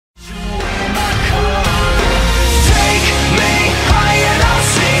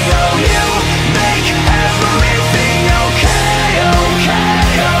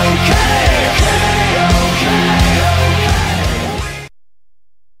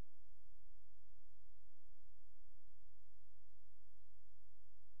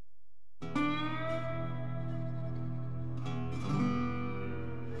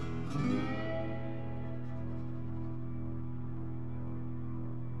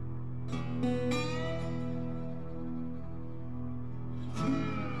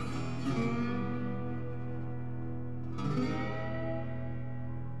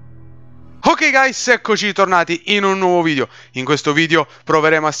Ok guys, eccoci tornati in un nuovo video. In questo video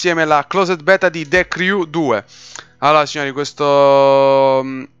proveremo assieme la closed beta di The Crew 2. Allora signori, questo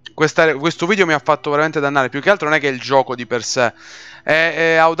video mi ha fatto veramente dannare. Più che altro non è che il gioco di per sé,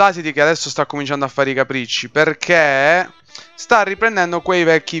 è Audacity che adesso sta cominciando a fare i capricci, perché sta riprendendo quei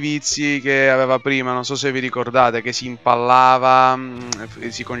vecchi vizi che aveva prima. Non so se vi ricordate, che si impallava,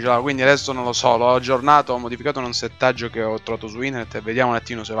 si congelava. Quindi adesso non lo so, l'ho aggiornato, ho modificato un settaggio che ho trovato su internet e vediamo un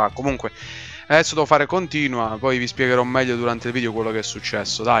attimo se va. Comunque adesso devo fare continua, poi vi spiegherò meglio durante il video quello che è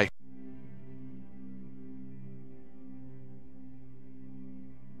successo, dai.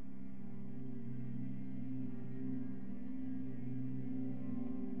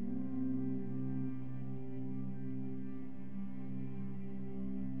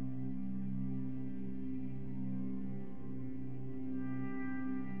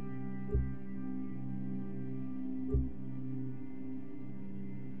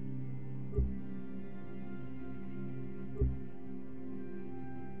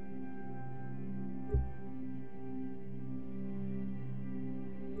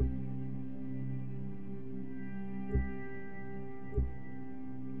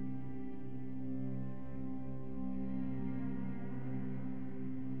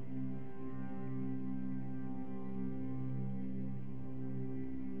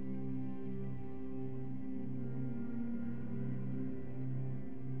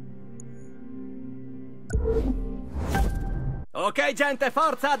 Ok gente,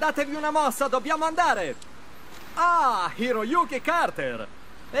 forza, datevi una mossa, dobbiamo andare! Ah, Hiroyuki Carter!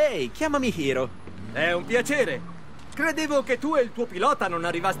 Ehi, chiamami Hiro. È un piacere! Credevo che tu e il tuo pilota non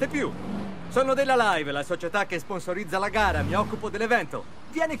arrivaste più. Sono della Live, la società che sponsorizza la gara, mi occupo dell'evento.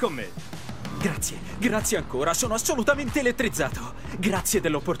 Vieni con me. Grazie ancora, sono assolutamente elettrizzato. Grazie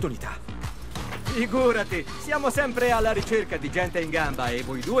dell'opportunità. Figurati, siamo sempre alla ricerca di gente in gamba e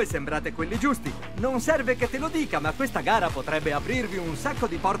voi due sembrate quelli giusti. Non serve che te lo dica, ma questa gara potrebbe aprirvi un sacco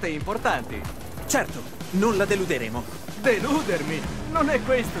di porte importanti. Certo, non la deluderemo. Deludermi? Non è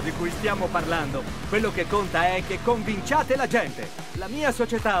questo di cui stiamo parlando. Quello che conta è che convinciate la gente. La mia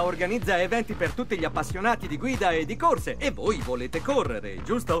società organizza eventi per tutti gli appassionati di guida e di corse e voi volete correre,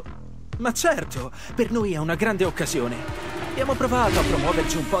 giusto? Ma certo, per noi è una grande occasione. Abbiamo provato a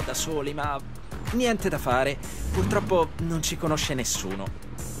promuoverci un po' da soli, ma niente da fare. Purtroppo non ci conosce nessuno.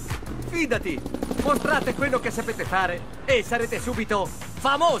 Fidati, mostrate quello che sapete fare e sarete subito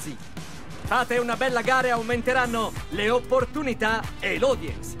famosi. Fate una bella gara e aumenteranno le opportunità e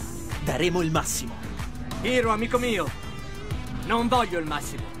l'audience. Daremo il massimo. Hiro, amico mio, non voglio il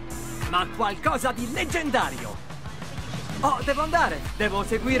massimo, ma qualcosa di leggendario. Oh, devo andare, devo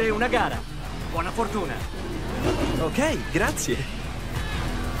seguire una gara. Buona fortuna. Ok, grazie.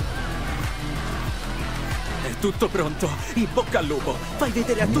 È tutto pronto, in bocca al lupo. Fai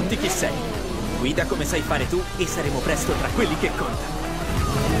vedere a tutti chi sei. Guida come sai fare tu e saremo presto tra quelli che contano.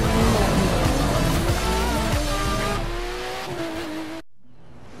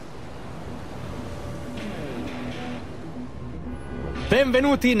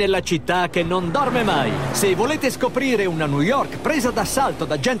 Benvenuti nella città che non dorme mai. Se volete scoprire una New York presa d'assalto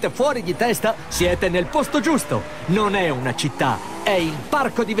da gente fuori di testa, siete nel posto giusto. Non è una città, è il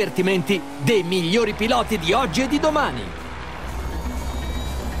parco divertimenti dei migliori piloti di oggi e di domani.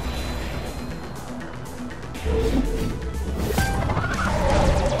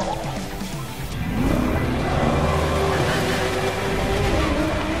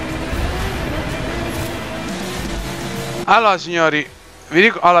 Allora signori,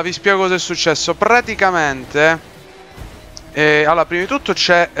 vi spiego cosa è successo. Praticamente allora, prima di tutto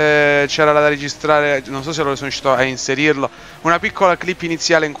c'era da registrare, non so se sono riuscito a inserirlo, una piccola clip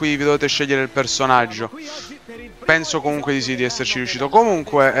iniziale in cui vi dovete scegliere il personaggio. Penso comunque di sì, di esserci riuscito.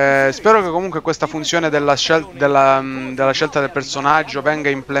 Comunque spero che comunque questa funzione della scelta del personaggio venga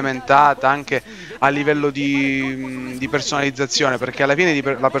implementata anche a livello di personalizzazione, perché alla fine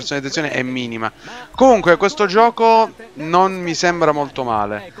la personalizzazione è minima. Comunque questo gioco non mi sembra molto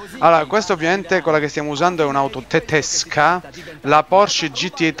male. Allora, questa ovviamente quella che stiamo usando è un'auto tedesca, la Porsche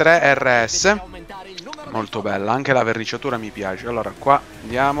GT3 RS. Molto bella, anche la verniciatura mi piace. Allora qua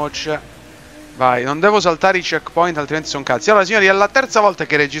andiamoci. Vai, non devo saltare i checkpoint altrimenti sono cazzi. Allora signori, è la terza volta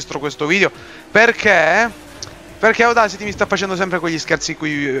che registro questo video. Perché Audacity mi sta facendo sempre quegli scherzi di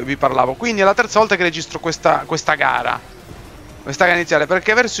cui vi parlavo. Quindi è la terza volta che registro questa gara. Questa gara iniziale,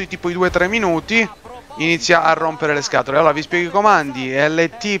 perché verso i 2-3 minuti inizia a rompere le scatole. Allora vi spiego i comandi: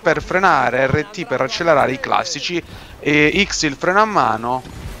 LT per frenare, RT per accelerare, i classici, e X il freno a mano.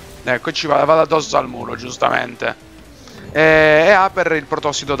 Ecco, ci vado addosso al muro, giustamente. E A per il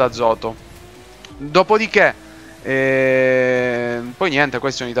protossido d'azoto. Dopodiché E poi niente,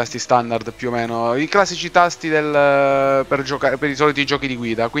 questi sono i tasti standard più o meno, i classici tasti per giocare per i soliti giochi di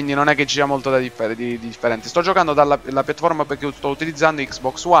guida, quindi non è che ci sia molto da differente. Sto giocando dalla piattaforma perché sto utilizzando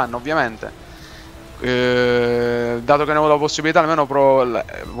Xbox One, ovviamente. Dato che ne ho la possibilità, almeno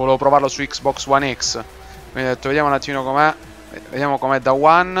volevo provarlo su Xbox One X. Quindi ho detto vediamo un attimino com'è. Vediamo com'è da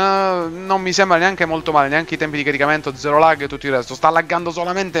One. Non mi sembra neanche molto male, neanche i tempi di caricamento, zero lag e tutto il resto. Sta laggando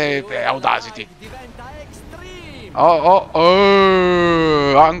solamente Audacity.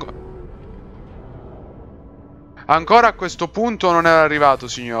 Ancora a questo punto non era arrivato,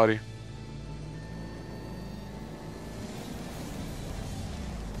 signori.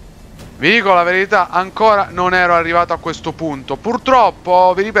 Vi dico la verità, ancora non ero arrivato a questo punto.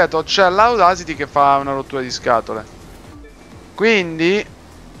 Purtroppo, vi ripeto, c'è l'Audacity che fa una rottura di scatole. Quindi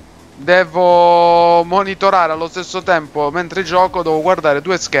devo monitorare allo stesso tempo, mentre gioco, devo guardare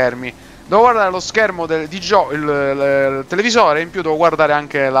due schermi. Devo guardare lo schermo il televisore, in più devo guardare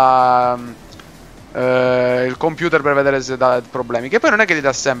anche il computer per vedere se dà problemi. Che poi non è che li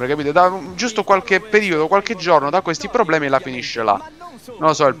dà sempre, capite? Da giusto qualche periodo, qualche giorno da questi problemi e la finisce là. Non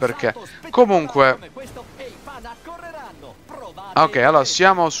lo so il perché. Comunque, ok, allora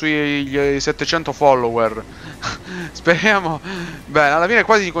siamo sui 700 follower. Speriamo. Bene, alla fine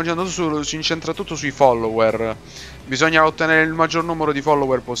quasi si incentra tutto sui follower. Bisogna ottenere il maggior numero di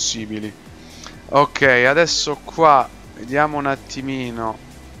follower possibili. Ok, adesso qua vediamo un attimino.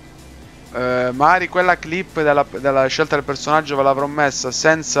 Magari quella clip della scelta del personaggio ve l'avrò messa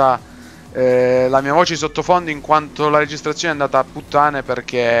senza la mia voce sottofondo, in quanto la registrazione è andata a puttane,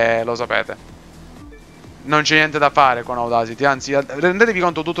 perché lo sapete. Non c'è niente da fare con Audacity, anzi rendetevi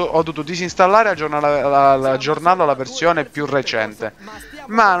conto, ho dovuto disinstallare e aggiornarlo alla versione più recente.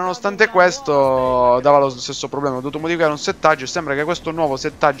 Ma nonostante questo dava lo stesso problema, ho dovuto modificare un settaggio e sembra che questo nuovo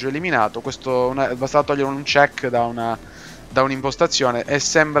settaggio eliminato, basta togliere un check da un'impostazione e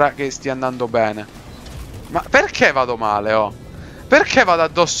sembra che stia andando bene. Ma perché vado male, oh? Perché vado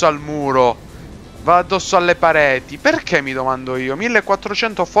addosso al muro? Vado addosso alle pareti? Perché, mi domando io?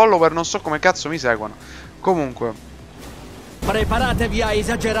 1400 follower, non so come cazzo mi seguono. Comunque, preparatevi a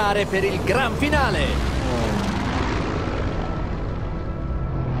esagerare per il gran finale.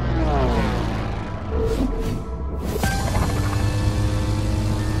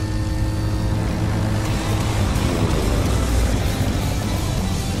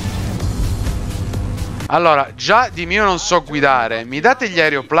 allora, già di mio non so guidare. Mi date gli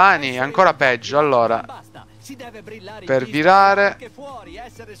aeroplani? Ancora peggio. Allora, per virare,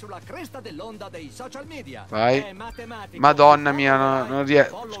 vai. Madonna mia, non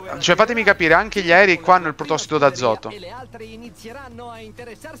riesco. Cioè, fatemi capire, anche gli aerei qua hanno il protossido d'azoto.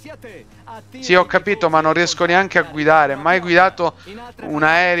 Sì, ho capito, ma non riesco neanche a guidare. Mai guidato un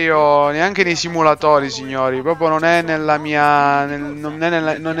aereo, neanche nei simulatori, signori. Proprio non è nella mia, non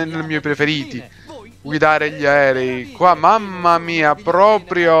è nei miei preferiti guidare gli aerei. Qua, mamma mia,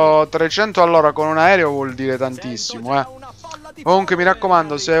 proprio 300 all'ora con un aereo vuol dire tantissimo, eh. Comunque mi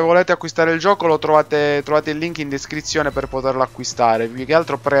raccomando, se volete acquistare il gioco lo trovate il link in descrizione per poterlo acquistare. Più che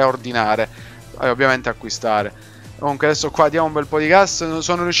altro preordinare e ovviamente acquistare. Comunque adesso qua diamo un bel po' di gas.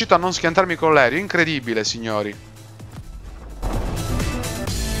 Sono riuscito a non schiantarmi con l'aereo, incredibile, signori.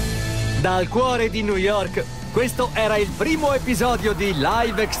 Dal cuore di New York, questo era il primo episodio di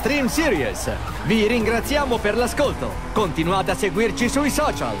Live Extreme Series. Vi ringraziamo per l'ascolto. Continuate a seguirci sui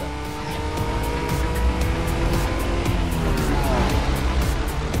social.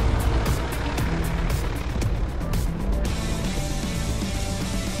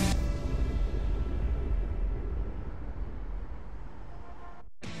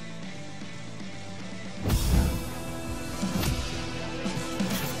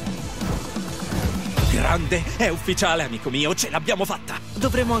 Grande, è ufficiale, amico mio, ce l'abbiamo fatta!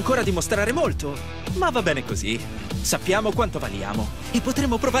 Dovremmo ancora dimostrare molto, ma va bene così. Sappiamo quanto valiamo e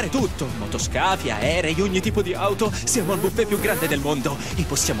potremo provare tutto: motoscafi, aerei, ogni tipo di auto. Siamo al buffet più grande del mondo e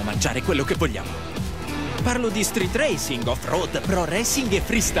possiamo mangiare quello che vogliamo. Parlo di street racing, off-road, pro racing e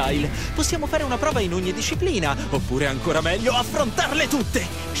freestyle. Possiamo fare una prova in ogni disciplina, oppure ancora meglio, affrontarle tutte.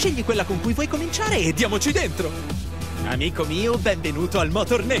 Scegli quella con cui vuoi cominciare e diamoci dentro. Amico mio, benvenuto al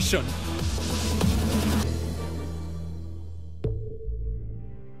Motor Nation.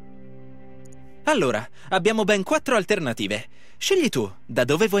 Allora, abbiamo ben 4 alternative. Scegli tu, da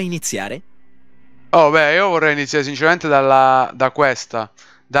dove vuoi iniziare? Oh beh, io vorrei iniziare sinceramente da questa.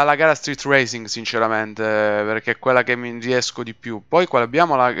 Dalla gara Street Racing, sinceramente, perché è quella che mi riesco di più. Poi qua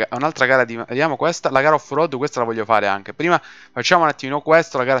abbiamo un'altra gara di... Vediamo questa, la gara off-road, questa la voglio fare anche. Prima facciamo un attimino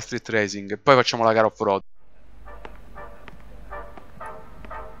questo, la gara Street Racing, e poi facciamo la gara off-road.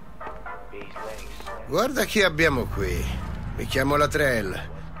 Guarda chi abbiamo qui. Mi chiamo Latrell.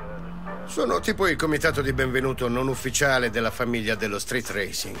 Sono tipo il comitato di benvenuto non ufficiale della famiglia dello street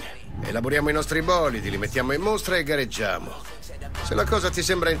racing. Elaboriamo i nostri bolidi, li mettiamo in mostra e gareggiamo. Se la cosa ti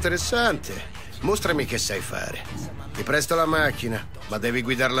sembra interessante, mostrami che sai fare. Ti presto la macchina, ma devi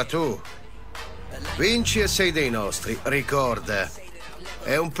guidarla tu. Vinci e sei dei nostri, ricorda.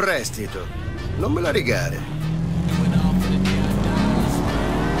 È un prestito, non me la rigare.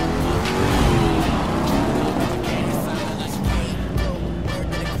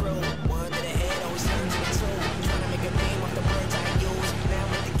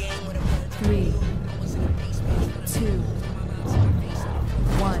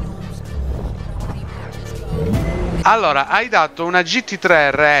 Allora, hai dato una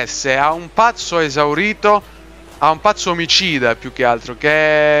GT3 RS a un pazzo esaurito, a un pazzo omicida più che altro,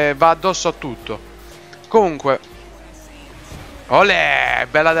 che va addosso a tutto. Comunque, olè,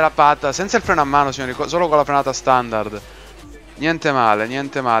 bella della patta, senza il freno a mano signori, solo con la frenata standard. Niente male,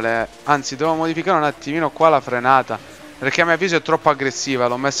 niente male. Anzi, devo modificare un attimino qua la frenata, perché a mio avviso è troppo aggressiva,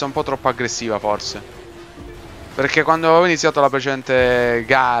 l'ho messa un po' troppo aggressiva forse. Perché quando avevo iniziato la precedente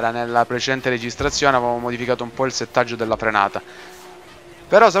gara, nella precedente registrazione, avevo modificato un po' il settaggio della frenata.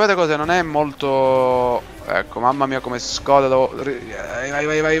 Però sapete cosa? Non è molto... Ecco, mamma mia come scoda, devo... Vai,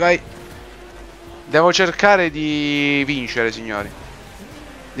 vai, vai, vai. Devo cercare di vincere, signori.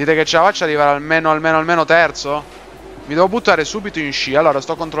 Dite che ce la faccio arrivare almeno terzo? Mi devo buttare subito in sci. Allora,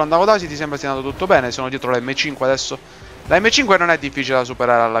 sto controllando Audacity, ti sembra stia andando tutto bene. Sono dietro l'M5 adesso. La M5 non è difficile da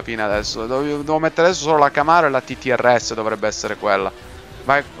superare alla fine adesso. Devo mettere adesso solo la Camaro e la TTRS dovrebbe essere quella.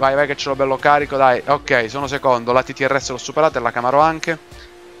 Vai, vai, vai che ce l'ho bello carico, dai. Ok, sono secondo. La TTRS l'ho superata e la Camaro anche.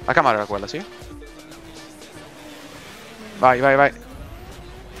 La Camaro era quella, sì? Vai, vai, vai.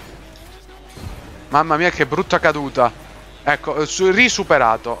 Mamma mia che brutta caduta. Ecco,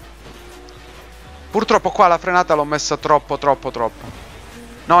 risuperato. Purtroppo qua la frenata l'ho messa troppo.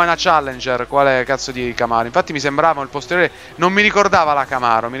 No, è una Challenger. Quale cazzo di Camaro? Infatti mi sembrava il posteriore. Non mi ricordava la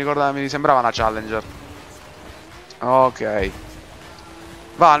Camaro. Mi sembrava una Challenger. Ok.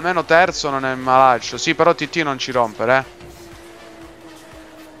 Va, almeno terzo non è malaccio. Sì, però TT non ci rompere,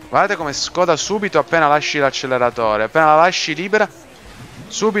 Guardate come scoda subito appena lasci l'acceleratore. Appena la lasci libera,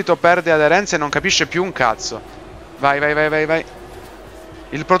 subito perde aderenza e non capisce più un cazzo. Vai, vai, vai, vai, vai.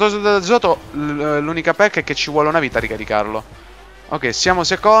 Il prototipo d'azoto, l'unica pecca è che ci vuole una vita a ricaricarlo. Ok, siamo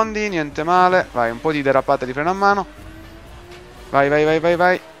secondi, niente male. Vai, un po' di derapate di freno a mano. Vai, vai, vai, vai,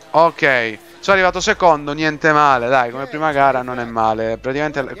 vai. Ok, sono arrivato secondo, niente male. Dai, come prima gara non è male.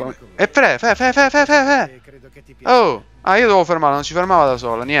 Praticamente... E fe. Oh, ah, io devo fermarla, non si fermava da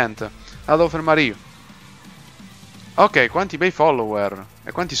sola, niente. La devo fermare io. Ok, quanti bei follower.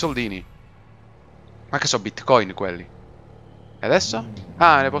 E quanti soldini. Ma che so, bitcoin quelli. E adesso?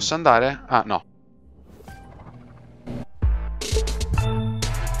 Ah, me ne posso andare? Ah, no.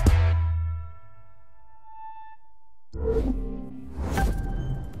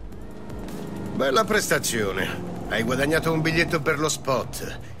 Bella prestazione. Hai guadagnato un biglietto per lo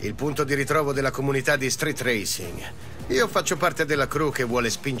spot, il punto di ritrovo della comunità di street racing. Io faccio parte della crew che vuole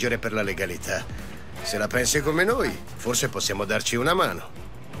spingere per la legalità. Se la pensi come noi, forse possiamo darci una mano.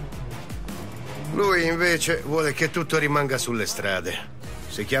 Lui invece vuole che tutto rimanga sulle strade.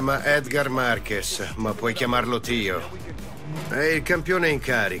 Si chiama Edgar Marquez, ma puoi chiamarlo Tio. È il campione in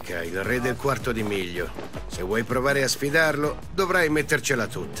carica, il re del quarto di miglio. Se vuoi provare a sfidarlo, dovrai mettercela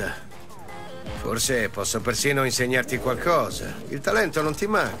tutta. Forse posso persino insegnarti qualcosa. Il talento non ti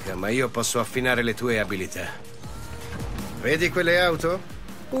manca, ma io posso affinare le tue abilità. Vedi quelle auto?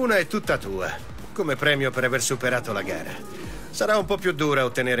 Una è tutta tua, come premio per aver superato la gara. Sarà un po' più dura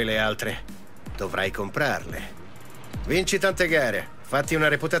ottenere le altre. Dovrai comprarle. Vinci tante gare, fatti una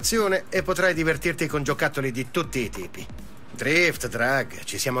reputazione e potrai divertirti con giocattoli di tutti i tipi. Drift, drag,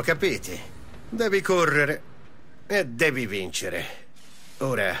 ci siamo capiti. Devi correre e devi vincere.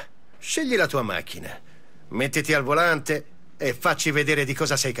 Ora... scegli la tua macchina, mettiti al volante e facci vedere di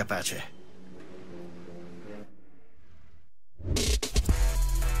cosa sei capace.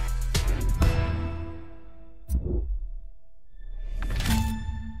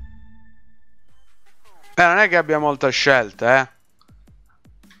 Non è che abbia molta scelta,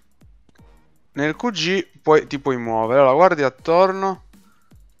 Nel QG ti puoi muovere. Allora, guardi attorno.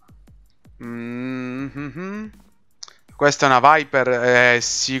 Questa è una Viper,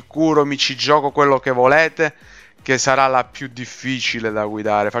 sicuro mi ci gioco quello che volete, che sarà la più difficile da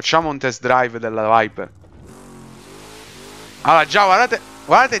guidare. Facciamo un test drive della Viper. Allora, già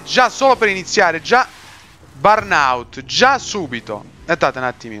guardate già solo per iniziare, già burnout, già subito. Aspettate un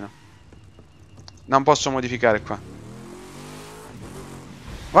attimino. Non posso modificare qua.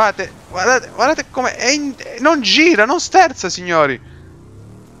 Guardate, guardate, guardate come non gira, non sterza, signori.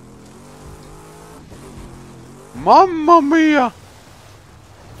 Mamma mia.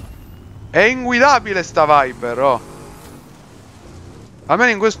 È inguidabile sta Viper, oh.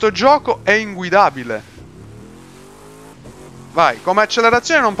 Almeno in questo gioco è inguidabile. Vai, come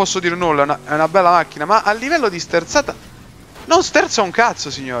accelerazione non posso dire nulla, è una bella macchina, ma a livello di sterzata non sterza un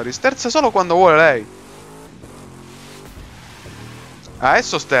cazzo, signori, sterza solo quando vuole lei.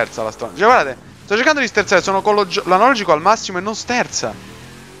 Adesso sterza la strada. Cioè, guardate, sto cercando di sterzare, sono con l'analogico al massimo e non sterza.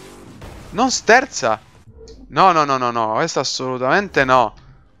 Non sterza. No, no, no, no, no, questo assolutamente no.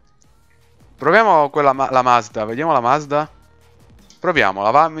 Proviamo quella la Mazda, vediamo la Mazda. Proviamola,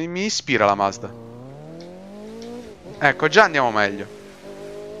 va, mi ispira la Mazda. Ecco, già andiamo meglio.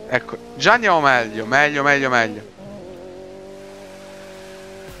 Ecco, già andiamo meglio. Meglio, meglio, meglio.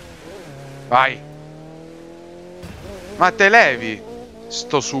 Vai. Ma te levi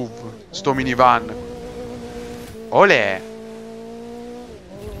sto SUV, sto minivan. Olè.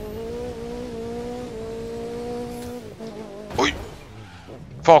 Ui.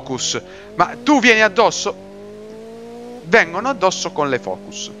 Focus. Ma tu vieni addosso? Vengono addosso con le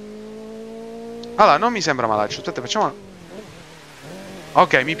Focus. Allora, non mi sembra malaccio. Aspetta, facciamo...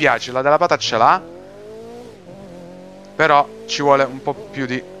 Ok, mi piace. La della pata ce l'ha. Però ci vuole un po' più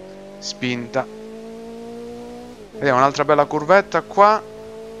di spinta. Vediamo un'altra bella curvetta qua.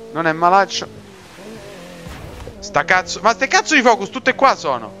 Non è malaccio. Sta cazzo... Ma ste cazzo di Focus tutte qua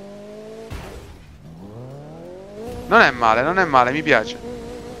sono. Non è male, mi piace.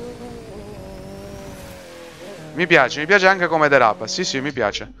 Mi piace anche come derapa. Sì, sì, mi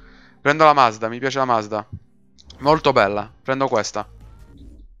piace. Prendo la Mazda, mi piace la Mazda. Molto bella. Prendo questa.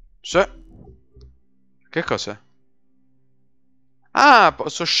 Sì. Che cos'è? Ah,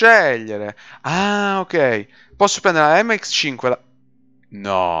 posso scegliere. Ah, ok. Posso prendere la MX-5.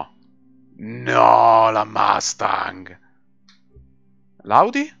 No. No, la Mustang.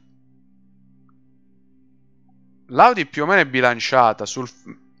 L'Audi? L'Audi più o meno è bilanciata sul...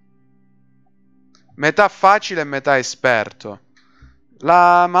 Metà facile e metà esperto.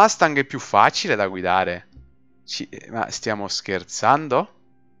 La Mustang è più facile da guidare. Ma stiamo scherzando?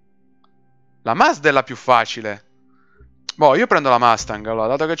 La Mazda è la più facile. Boh, io prendo la Mustang. Allora,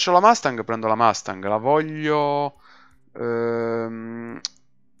 dato che c'ho la Mustang, prendo la Mustang. La voglio... non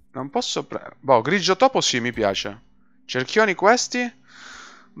posso... Boh, grigio topo sì, mi piace. Cerchioni questi?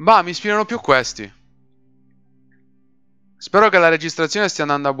 Bah, mi ispirano più questi. Spero che la registrazione stia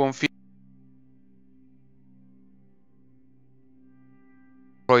andando a buon fine.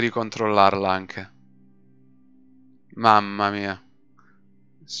 Di controllarla anche. Mamma mia.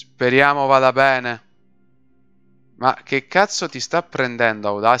 Speriamo vada bene. Ma che cazzo ti sta prendendo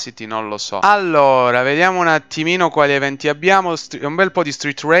Audacity? Non lo so. Allora, vediamo un attimino quali eventi abbiamo. Un bel po' di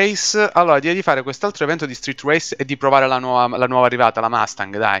Street Race. Allora, direi di fare quest'altro evento di Street Race e di provare la nuova arrivata, la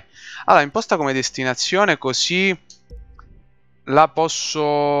Mustang, dai. Allora, imposta come destinazione, così la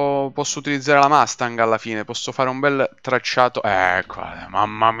posso utilizzare la Mustang alla fine. Posso fare un bel tracciato. Ecco,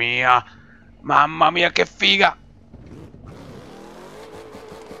 mamma mia. Mamma mia, che figa.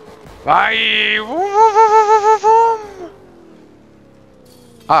 Vai.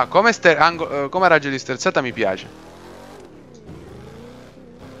 Ah, come raggio di sterzata mi piace.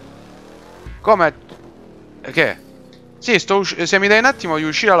 Come... Che? Sì, se mi dai un attimo di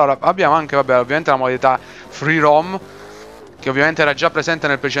uscire. Allora, abbiamo anche, vabbè, ovviamente la modalità free roam, che ovviamente era già presente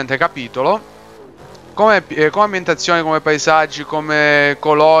nel precedente capitolo. Come ambientazione, come paesaggi, come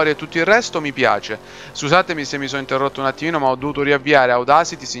colori e tutto il resto mi piace. Scusatemi se mi sono interrotto un attimino, ma ho dovuto riavviare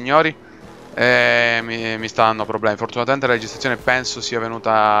Audacity, signori. Mi sta dando problemi. Fortunatamente la registrazione penso sia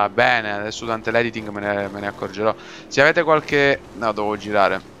venuta bene. Adesso durante l'editing me ne accorgerò. Se avete qualche... No, devo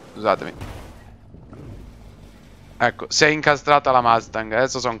girare. Scusatemi. Ecco, si è incastrata la Mustang.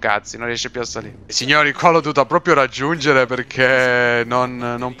 Adesso sono cazzi, non riesce più a salire. Signori, qua l'ho dovuta proprio raggiungere perché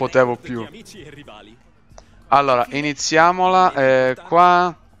non potevo più. Allora, iniziamola.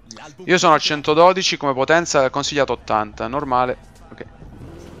 Qua io sono a 112 come potenza, consigliato 80, normale. Ok.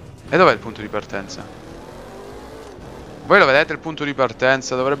 E dov'è il punto di partenza? Voi lo vedete il punto di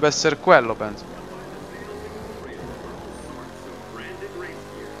partenza? Dovrebbe essere quello, penso.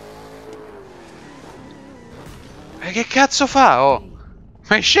 E che cazzo fa? Oh,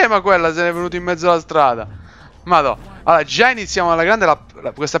 ma è scema quella, se ne è venuto in mezzo alla strada. Madò. Allora, già iniziamo alla grande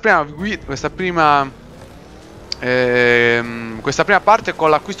questa prima parte con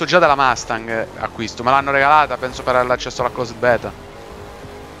l'acquisto già della Mustang. Acquisto, me l'hanno regalata, penso per l'accesso alla closed beta.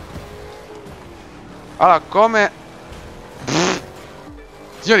 Allora, come...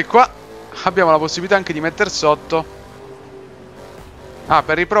 Signori, qua abbiamo la possibilità anche di mettere sotto. Ah,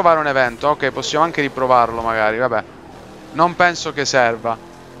 per riprovare un evento. Ok, possiamo anche riprovarlo magari, vabbè. Non penso che serva.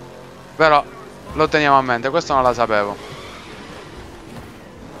 Però lo teniamo a mente, questo non la sapevo.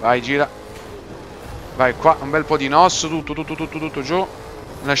 Vai, gira. Vai qua, un bel po' di nos, tutto giù.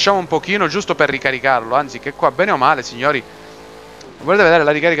 Lasciamo un pochino giusto per ricaricarlo. Anzi, che qua bene o male, signori, volete vedere,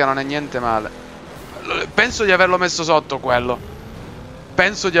 la ricarica non è niente male. Penso di averlo messo sotto quello.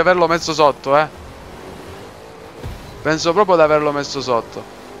 Penso di averlo messo sotto, penso proprio di averlo messo sotto.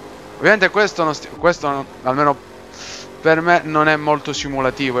 Ovviamente questo, almeno per me, non è molto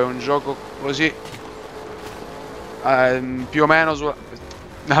simulativo. È un gioco così, più o meno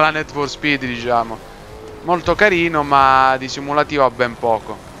alla Need for Speed, diciamo. Molto carino, ma di simulativo ha ben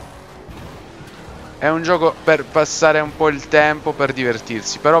poco. È un gioco per passare un po' il tempo, per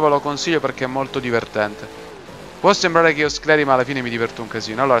divertirsi. Però ve lo consiglio perché è molto divertente. Può sembrare che io scleri, ma alla fine mi diverto un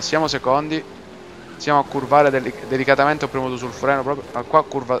casino. Allora, siamo secondi. Siamo a curvare delicatamente. Ho premuto sul freno proprio. Qua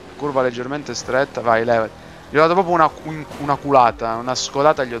curva leggermente stretta. Vai, leva. Gli ho dato proprio una culata. Una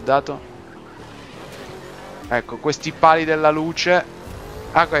scodata gli ho dato. Ecco, questi pali della luce.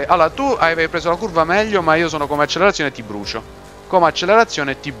 Ok, allora tu avevi preso la curva meglio, ma io sono come accelerazione e ti brucio. Come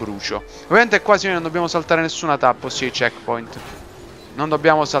accelerazione ti brucio. Ovviamente qua signori non dobbiamo saltare nessuna tappa, ossia i checkpoint. Non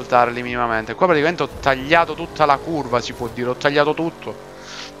dobbiamo saltarli minimamente. Qua praticamente ho tagliato tutta la curva, si può dire. Ho tagliato tutto,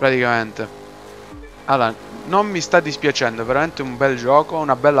 praticamente. Allora, non mi sta dispiacendo. È veramente un bel gioco,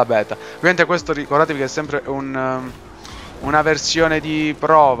 una bella beta. Ovviamente questo ricordatevi che è sempre una versione di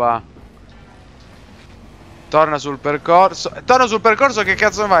prova. Torna sul percorso. Torna sul percorso, che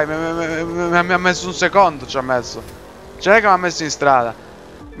cazzo vai? Mi ha messo un secondo, ci ha messo. Cioè, non è che mi ha messo in strada,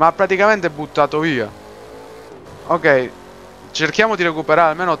 ma ha praticamente buttato via. Ok, cerchiamo di recuperare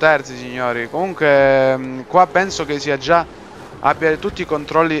almeno terzi, signori. Comunque qua penso che sia già abbiano tutti i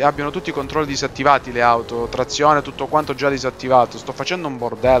controlli disattivati, le auto, trazione, tutto quanto già disattivato. Sto facendo un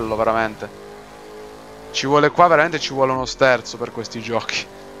bordello, veramente. Ci vuole qua, veramente ci vuole uno sterzo per questi giochi.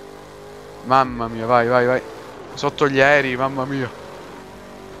 Mamma mia, vai. Sotto gli aerei, mamma mia.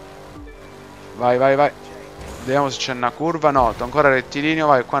 Vai. Vediamo se c'è una curva. No, ancora rettilineo.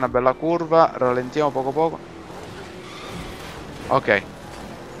 Vai, qua una bella curva. Rallentiamo poco. Ok.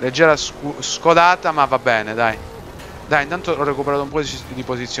 Leggera scodata, ma va bene, dai. Dai, intanto ho recuperato un po' di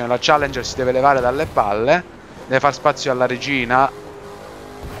posizione. La Challenger si deve levare dalle palle. Deve far spazio alla regina,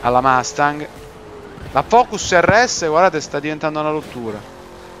 alla Mustang. La Focus RS, guardate, sta diventando una rottura.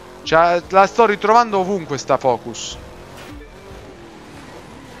 Cioè, la sto ritrovando ovunque sta Focus.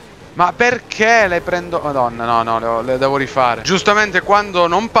 Ma perché le prendo? Madonna, no, le devo rifare. Giustamente quando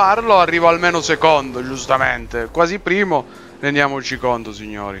non parlo arrivo almeno secondo, giustamente. Quasi primo, rendiamoci conto,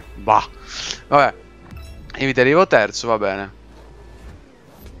 signori. Bah. Vabbè. Evita, arrivo terzo, va bene.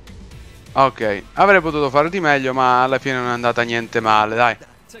 Ok, avrei potuto fare di meglio, ma alla fine non è andata niente male, dai.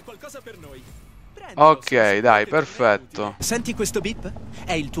 C'è qualcosa per noi. Ok, dai, perfetto. Senti questo beep?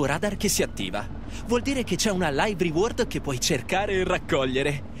 È il tuo radar che si attiva. Vuol dire che c'è una live reward che puoi cercare e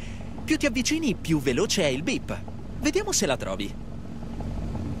raccogliere. Più ti avvicini, più veloce è il beep. Vediamo se la trovi.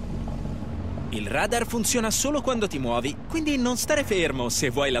 Il radar funziona solo quando ti muovi, quindi non stare fermo se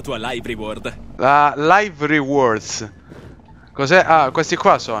vuoi la tua live reward. La live rewards. Cos'è? Ah, questi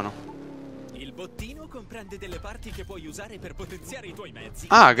qua sono. Il bottino comprende delle parti che puoi usare per potenziare i tuoi mezzi.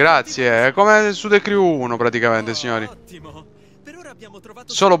 Ah, grazie. È come su The Crew 1 praticamente, signori. Ottimo. Per ora abbiamo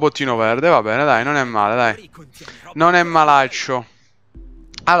trovato solo bottino verde, va bene, dai, non è male, dai. Non è malaccio.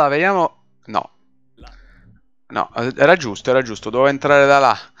 Allora, vediamo. No, era giusto, dovevo entrare da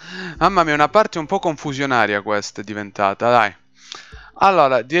là. Mamma mia, una parte un po' confusionaria questa è diventata, dai.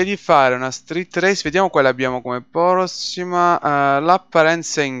 Allora, direi di fare una street race. Vediamo quale abbiamo come prossima.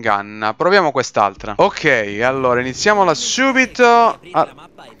 L'apparenza inganna. Proviamo quest'altra. Ok, allora, iniziamola subito.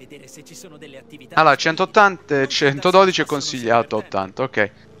 Allora, 180 e 112 è consigliato 80,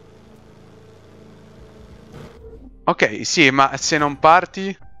 ok. Ok, sì, ma se non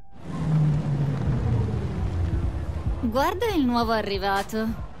parti... Guarda il nuovo arrivato.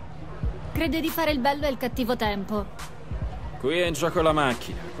 Crede di fare il bello e il cattivo tempo. Qui è in gioco la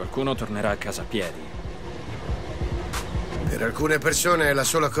macchina. Qualcuno tornerà a casa a piedi. Per alcune persone è la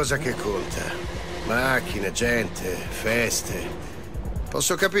sola cosa che conta. Macchine, gente, feste.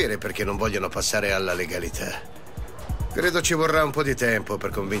 Posso capire perché non vogliono passare alla legalità. Credo ci vorrà un po' di tempo per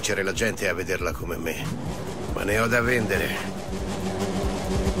convincere la gente a vederla come me. Ma ne ho da vendere.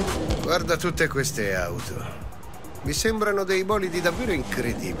 Guarda tutte queste auto. Mi sembrano dei bolidi davvero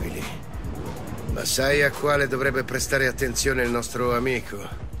incredibili. Ma sai a quale dovrebbe prestare attenzione il nostro amico?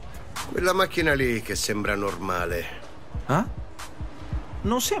 Quella macchina lì che sembra normale. Ah?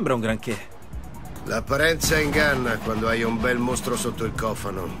 Non sembra un granché. L'apparenza inganna quando hai un bel mostro sotto il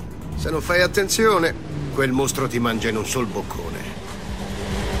cofano. Se non fai attenzione, quel mostro ti mangia in un sol boccone.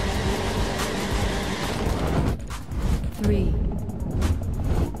 3,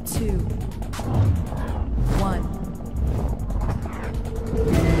 2, 1.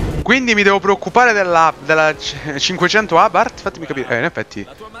 Quindi mi devo preoccupare della 500 Abarth? Fatemi capire. In effetti.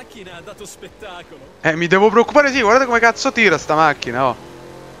 La tua macchina ha dato spettacolo. Mi devo preoccupare, sì, guardate come cazzo tira sta macchina, oh.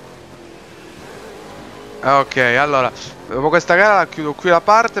 Ok, allora, dopo questa gara la chiudo qui la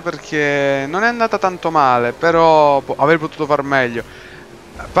parte perché non è andata tanto male, però avrei potuto far meglio.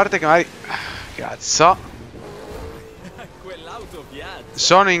 A parte che magari... Cazzo. Quell'auto viaggia.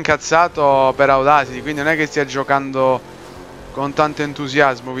 Sono incazzato per Audacity, quindi non è che stia giocando con tanto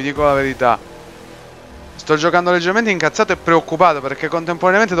entusiasmo, vi dico la verità. Sto giocando leggermente incazzato e preoccupato perché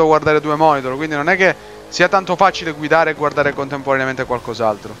contemporaneamente devo guardare due monitor, quindi non è che sia tanto facile guidare e guardare contemporaneamente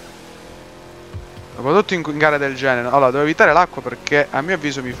qualcos'altro. Soprattutto in gare del genere. Allora, devo evitare l'acqua perché a mio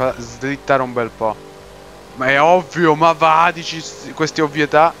avviso mi fa slittare un bel po'. Ma è ovvio, ma va, dici queste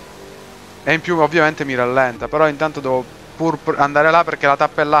ovvietà. E in più ovviamente mi rallenta. Però intanto devo pur andare là perché la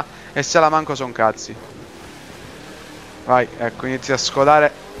tappa è là e se la manco son cazzi. Vai, ecco, inizia a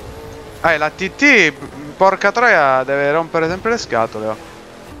scodare. La TT, porca troia, deve rompere sempre le scatole, oh.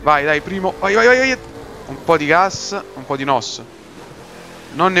 Vai, dai, primo. Vai, vai, vai, vai. Un po' di gas, un po' di NOS.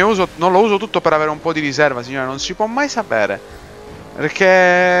 Non lo uso tutto per avere un po' di riserva, signore. Non si può mai sapere.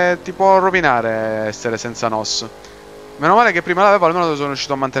 Perché ti può rovinare essere senza NOS. Meno male che prima l'avevo, almeno sono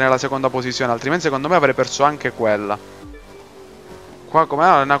riuscito a mantenere la seconda posizione. Altrimenti secondo me avrei perso anche quella. Qua come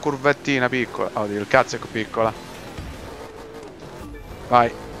è una curvettina piccola. Oddio, il cazzo è piccola.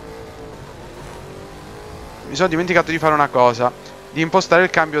 Vai. Mi sono dimenticato di fare una cosa. Di impostare il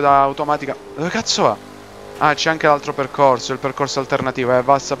cambio da automatica. Dove cazzo va? Ah, c'è anche l'altro percorso, il percorso alternativo,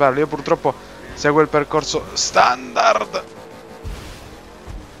 va a saperlo. Io purtroppo seguo il percorso standard.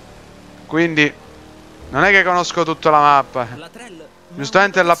 Quindi non è che conosco tutta la mappa.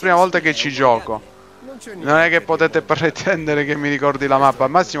 Giustamente è la prima volta che ci gioco. Non è che potete pretendere che mi ricordi la mappa.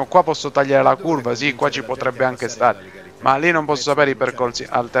 Al massimo qua posso tagliare la curva, sì, qua ci potrebbe anche stare. Ma lì non posso sapere i percorsi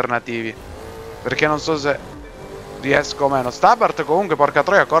alternativi. Perché non so se riesco o meno. Staret comunque, porca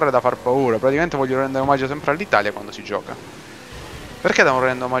troia, corre da far paura. Praticamente voglio rendere omaggio sempre all'Italia quando si gioca. Perché devo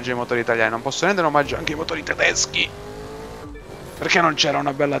rendere omaggio ai motori italiani? Non posso rendere omaggio anche ai motori tedeschi? Perché non c'era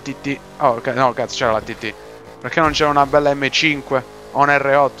una bella TT? Oh, no, cazzo, c'era la TT. Perché non c'era una bella M5 o un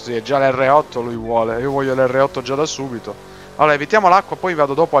R8? Sì, è già l'R8 lui vuole. Io voglio l'R8 già da subito. Allora, evitiamo l'acqua, poi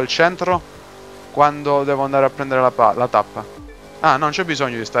vado dopo al centro quando devo andare a prendere la tappa. Ah, non c'è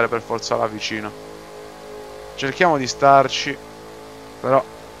bisogno di stare per forza là vicino. Cerchiamo di starci. Però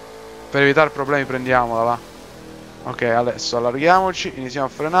per evitare problemi prendiamola, va. Ok, adesso allarghiamoci, iniziamo a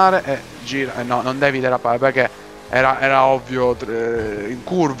frenare e gira. No, non devi derapare perché era ovvio. In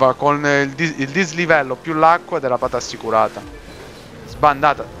curva con il dislivello più l'acqua, derapata assicurata.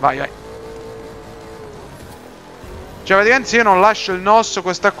 Sbandata, vai, vai. Cioè praticamente se io non lascio il NOS,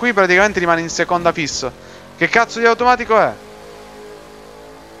 questa qui praticamente rimane in seconda fissa. Che cazzo di automatico è?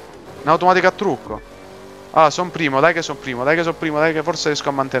 Un automatico a trucco. Allora, sono primo, dai che sono primo, dai che sono primo, dai che forse riesco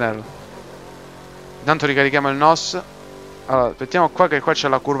a mantenerlo. Intanto ricarichiamo il NOS. Allora, aspettiamo qua che qua c'è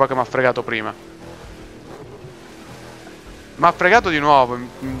la curva che mi ha fregato prima. Mi ha fregato di nuovo,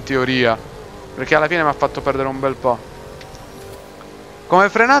 in teoria. Perché alla fine mi ha fatto perdere un bel po'. Come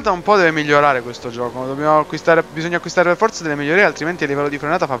frenata un po' deve migliorare questo gioco. Bisogna acquistare per forza delle migliorie, altrimenti il livello di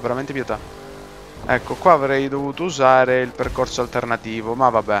frenata fa veramente pietà. Ecco, qua avrei dovuto usare il percorso alternativo, ma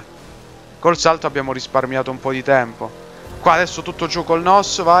vabbè. Col salto abbiamo risparmiato un po' di tempo. Qua adesso tutto giù col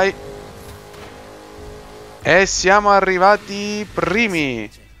NOS, vai. E siamo arrivati primi.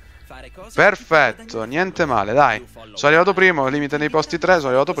 Perfetto, niente male, dai. Sono arrivato primo, limite nei posti 3, sono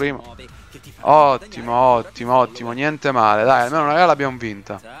arrivato primo. Ottimo, ottimo, ottimo, niente male, dai, almeno una gara l'abbiamo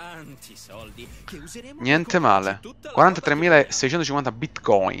vinta. Niente male. 43.650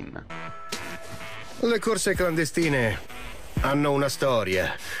 bitcoin. Le corse clandestine hanno una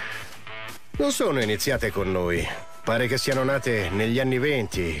storia. Non sono iniziate con noi. Pare che siano nate negli anni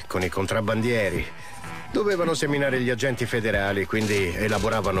 20 con i contrabbandieri. Dovevano seminare gli agenti federali, quindi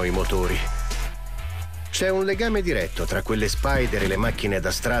elaboravano i motori. C'è un legame diretto tra quelle Spider e le macchine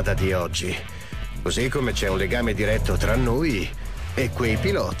da strada di oggi. Così come c'è un legame diretto tra noi e quei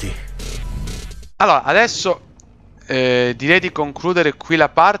piloti. Allora, adesso direi di concludere qui la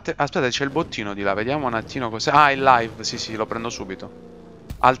parte. Aspetta, c'è il bottino di là, vediamo un attimo cos'è. Ah, il live, sì, sì, lo prendo subito.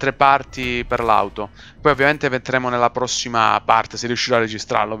 altre parti per l'auto. Poi ovviamente vedremo nella prossima parte, se riuscirò a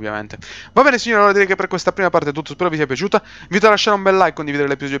registrarlo ovviamente. Va bene signori, allora direi che per questa prima parte è tutto, spero vi sia piaciuta. Vi invito a lasciare un bel like, condividere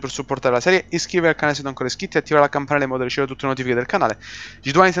l'episodio per supportare la serie, iscrivervi al canale se non ancora iscritti e attivare la campanella in modo da ricevere tutte le notifiche del canale.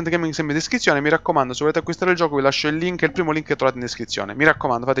 GIOCHI Instant Gaming sempre in descrizione, mi raccomando, se volete acquistare il gioco vi lascio il link, è il primo link che trovate in descrizione. Mi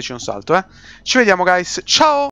raccomando, fateci un salto, Ci vediamo guys, ciao!